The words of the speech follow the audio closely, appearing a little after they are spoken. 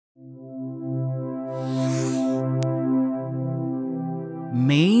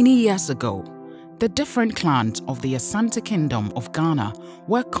years ago, the different clans of the Ashanti Kingdom of Ghana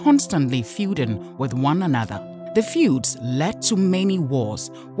were constantly feuding with one another. The feuds led to many wars,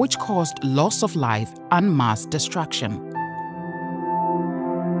 which caused loss of life and mass destruction.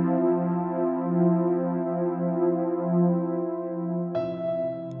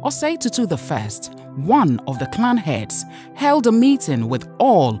 Osei Tutu I, one of the clan heads, held a meeting with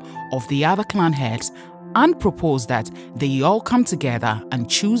all of the other clan heads and proposed that they all come together and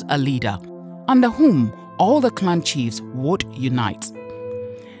choose a leader under whom all the clan chiefs would unite.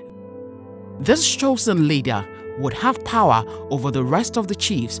 This chosen leader would have power over the rest of the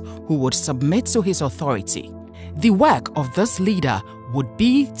chiefs who would submit to his authority. The work of this leader would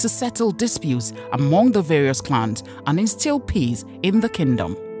be to settle disputes among the various clans and instill peace in the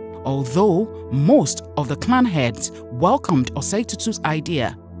kingdom. Although most of the clan heads welcomed Osei Tutu's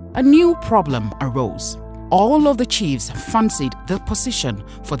idea, a new problem arose. All of the chiefs fancied the position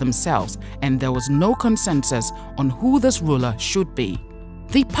for themselves, and there was no consensus on who this ruler should be.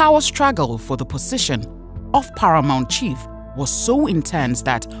 The power struggle for the position of paramount chief was so intense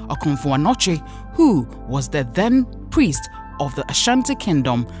that Okomfo Anokye, who was the then priest of the Ashanti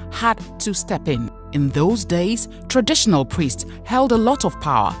Kingdom, had to step in. In those days, traditional priests held a lot of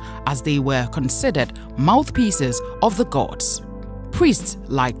power as they were considered mouthpieces of the gods. Priests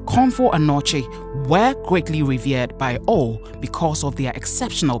like Okomfo Anokye were greatly revered by all because of their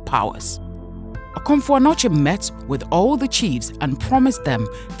exceptional powers. Okomfo Anokye met with all the chiefs and promised them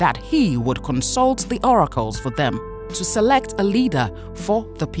that he would consult the oracles for them to select a leader for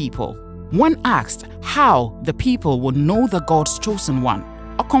the people. When asked how the people would know the God's chosen one,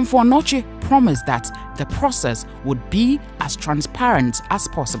 Okomfo Anokye promised that the process would be as transparent as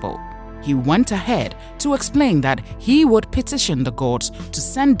possible. He went ahead to explain that he would petition the gods to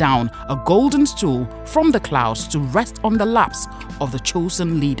send down a golden stool from the clouds to rest on the laps of the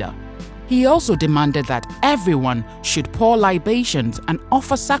chosen leader. He also demanded that everyone should pour libations and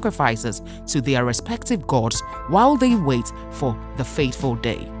offer sacrifices to their respective gods while they wait for the fateful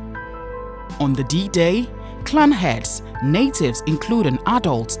day. On the D-Day, clan heads, natives including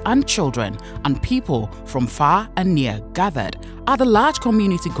adults and children, and people from far and near gathered at the large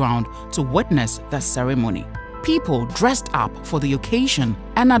community ground to witness the ceremony. People dressed up for the occasion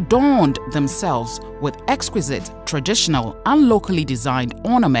and adorned themselves with exquisite, traditional and locally designed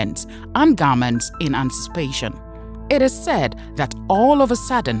ornaments and garments in anticipation. It is said that all of a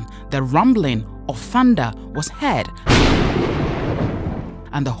sudden the rumbling of thunder was heard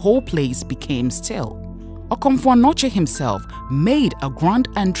and the whole place became still. Okomfo Anokye himself made a grand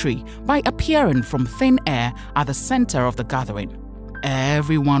entry by appearing from thin air at the center of the gathering.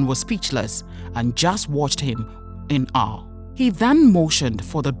 Everyone was speechless and just watched him in awe. He then motioned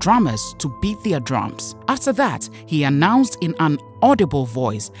for the drummers to beat their drums. After that, he announced in an audible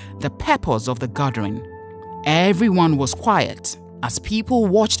voice the purpose of the gathering. Everyone was quiet. As people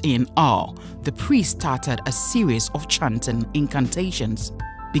watched in awe, the priest started a series of chanting incantations,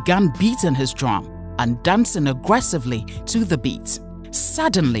 began beating his drum, and dancing aggressively to the beat.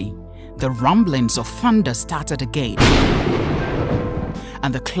 Suddenly, the rumblings of thunder started again,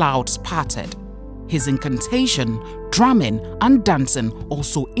 and the clouds parted. His incantation, drumming, and dancing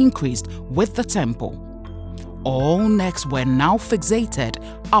also increased with the tempo. All necks were now fixated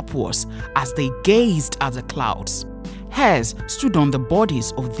upwards as they gazed at the clouds. Hairs stood on the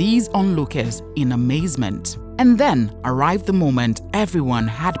bodies of these onlookers in amazement. And then arrived the moment everyone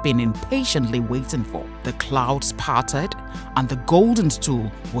had been impatiently waiting for. The clouds parted and the golden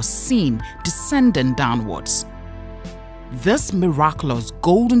stool was seen descending downwards. This miraculous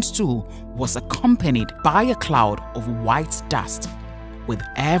golden stool was accompanied by a cloud of white dust. With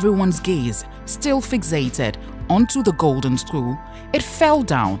everyone's gaze still fixated onto the golden stool, it fell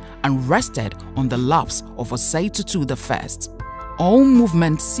down and rested on the laps of Osei Tutu I. All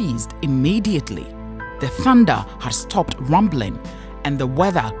movement ceased immediately. The thunder had stopped rumbling and the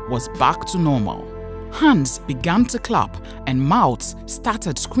weather was back to normal. Hands began to clap and mouths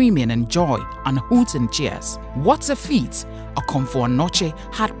started screaming in joy and hooting cheers. What a feat Okomfo Anokye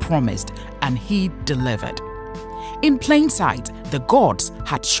had promised, and he delivered. In plain sight, the gods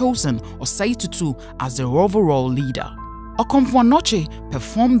had chosen Osei Tutu as their overall leader. Okomfo Anokye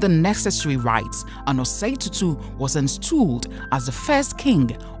performed the necessary rites, and Osei Tutu was installed as the first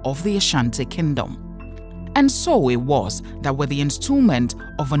king of the Ashanti Kingdom. And so it was that with the installment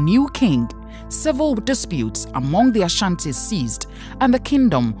of a new king, civil disputes among the Ashantis ceased and the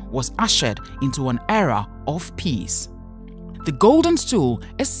kingdom was ushered into an era of peace. The golden stool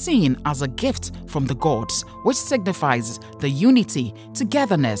is seen as a gift from the gods, which signifies the unity,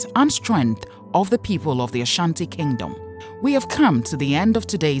 togetherness, and strength of the people of the Ashanti Kingdom. We have come to the end of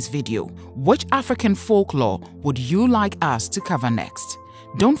today's video. Which African folklore would you like us to cover next?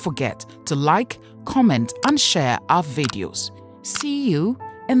 Don't forget to like, comment and share our videos. See you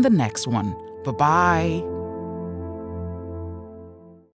in the next one. Bye-bye.